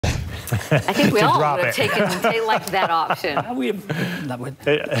I think we all would have taken that option. I won't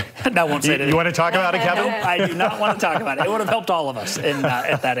say that. You want to talk about it, Kevin? I do not want to talk about it. It would have helped all of us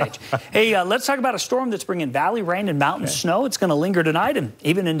at that age. Hey, let's talk about a storm that's bringing valley rain and mountain snow. It's going to linger tonight and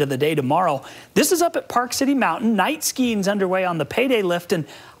even into the day tomorrow. This is up at Park City Mountain. Night skiing's underway on the payday lift, and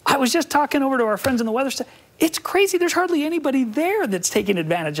I was just talking over to our friends in the weather station. It's crazy. There's hardly anybody there that's taking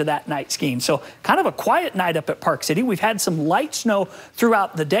advantage of that night skiing. So kind of a quiet night up at Park City. We've had some light snow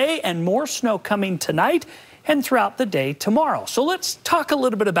throughout the day and more snow coming tonight and throughout the day tomorrow. So let's talk a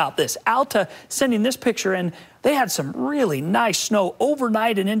little bit about this. Alta sending this picture in. They had some really nice snow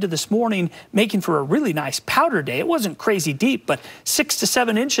overnight and into this morning, making for a really nice powder day. It wasn't crazy deep, but 6 to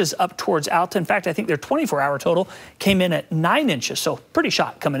 7 inches up towards Alta. In fact, I think their 24-hour total came in at 9 inches. So pretty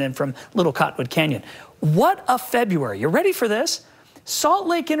shot coming in from Little Cottonwood Canyon. What a February. You ready for this? Salt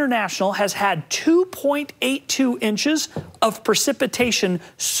Lake International has had 2.82 inches of precipitation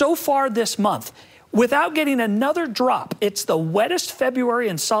so far this month. Without getting another drop, it's the wettest February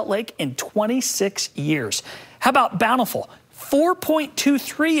in Salt Lake in 26 years. How about Bountiful?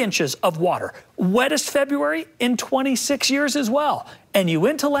 4.23 inches of water. Wettest February in 26 years as well. And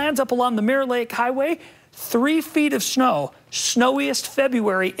Uinta lands up along the Mirror Lake Highway, 3 feet of snow, snowiest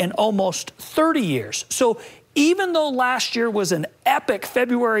February in almost 30 years. So even though last year was an epic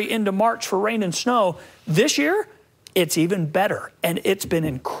February into March for rain and snow, this year, it's even better. And it's been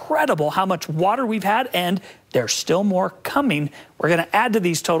incredible how much water we've had, and there's still more coming. We're going to add to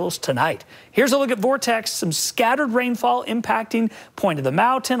these totals tonight. Here's a look at Vortex. Some scattered rainfall impacting Point of the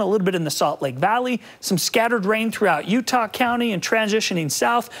Mountain, a little bit in the Salt Lake Valley, some scattered rain throughout Utah County and transitioning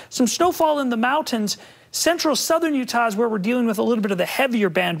south, some snowfall in the mountains. Central southern Utah is where we're dealing with a little bit of the heavier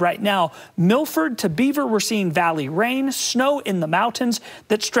band right now. Milford to Beaver, we're seeing valley rain, snow in the mountains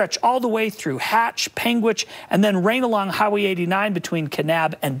that stretch all the way through Hatch, Panguitch, and then rain along Highway 89 between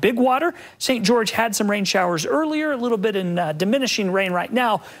Kanab and Bigwater. St. George had some rain showers earlier, a little bit in diminishing rain right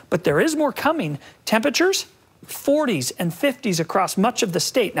now, but there is more coming. Temperatures? 40s and 50s across much of the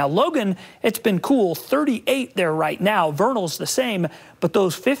state. Now, Logan, it's been cool, 38 there right now. Vernal's the same, but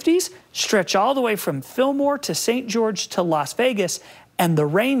those 50s stretch all the way from Fillmore to St. George to Las Vegas, and the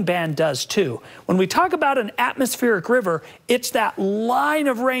rain band does too. When we talk about an atmospheric river, it's that line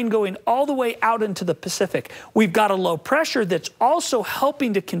of rain going all the way out into the Pacific. We've got a low pressure that's also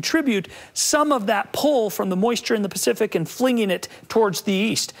helping to contribute some of that pull from the moisture in the Pacific and flinging it towards the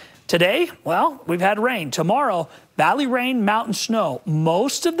east. Today, well, we've had rain. Tomorrow, valley rain, mountain snow.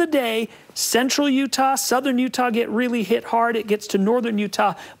 Most of the day, central Utah, southern Utah get really hit hard. It gets to northern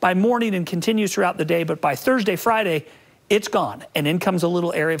Utah by morning and continues throughout the day. But by Thursday, Friday, it's gone. And in comes a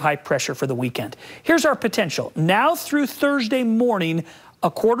little area of high pressure for the weekend. Here's our potential. Now through Thursday morning, a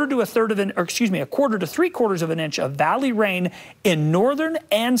quarter to 3/4 of an inch of valley rain in northern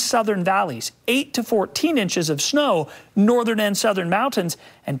and southern valleys, 8 to 14 inches of snow, northern and southern mountains,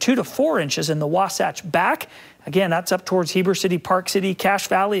 and 2 to 4 inches in the Wasatch back. Again, that's up towards Heber City, Park City, Cache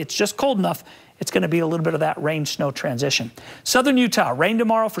Valley. It's just cold enough. It's going to be a little bit of that rain-snow transition. Southern Utah, rain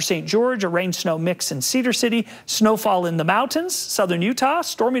tomorrow for St. George, a rain-snow mix in Cedar City, snowfall in the mountains. Southern Utah,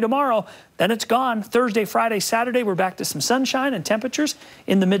 stormy tomorrow, then it's gone. Thursday, Friday, Saturday, we're back to some sunshine and temperatures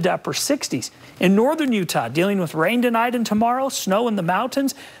in the mid to upper 60s. In northern Utah, dealing with rain tonight and tomorrow, snow in the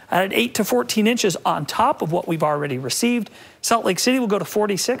mountains at 8 to 14 inches on top of what we've already received. Salt Lake City will go to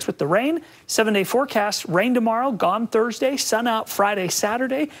 46 with the rain. 7-day forecast, rain tomorrow, gone Thursday, sun out Friday,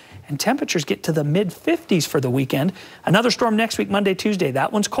 Saturday, and temperatures get to the mid-50s for the weekend. Another storm next week, Monday, Tuesday.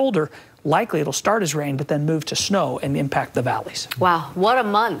 That one's colder. Likely it'll start as rain, but then move to snow and impact the valleys. Wow, what a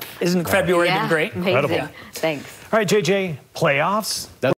month. Isn't February been great? Amazing. Incredible. Thanks. All right, JJ, playoffs.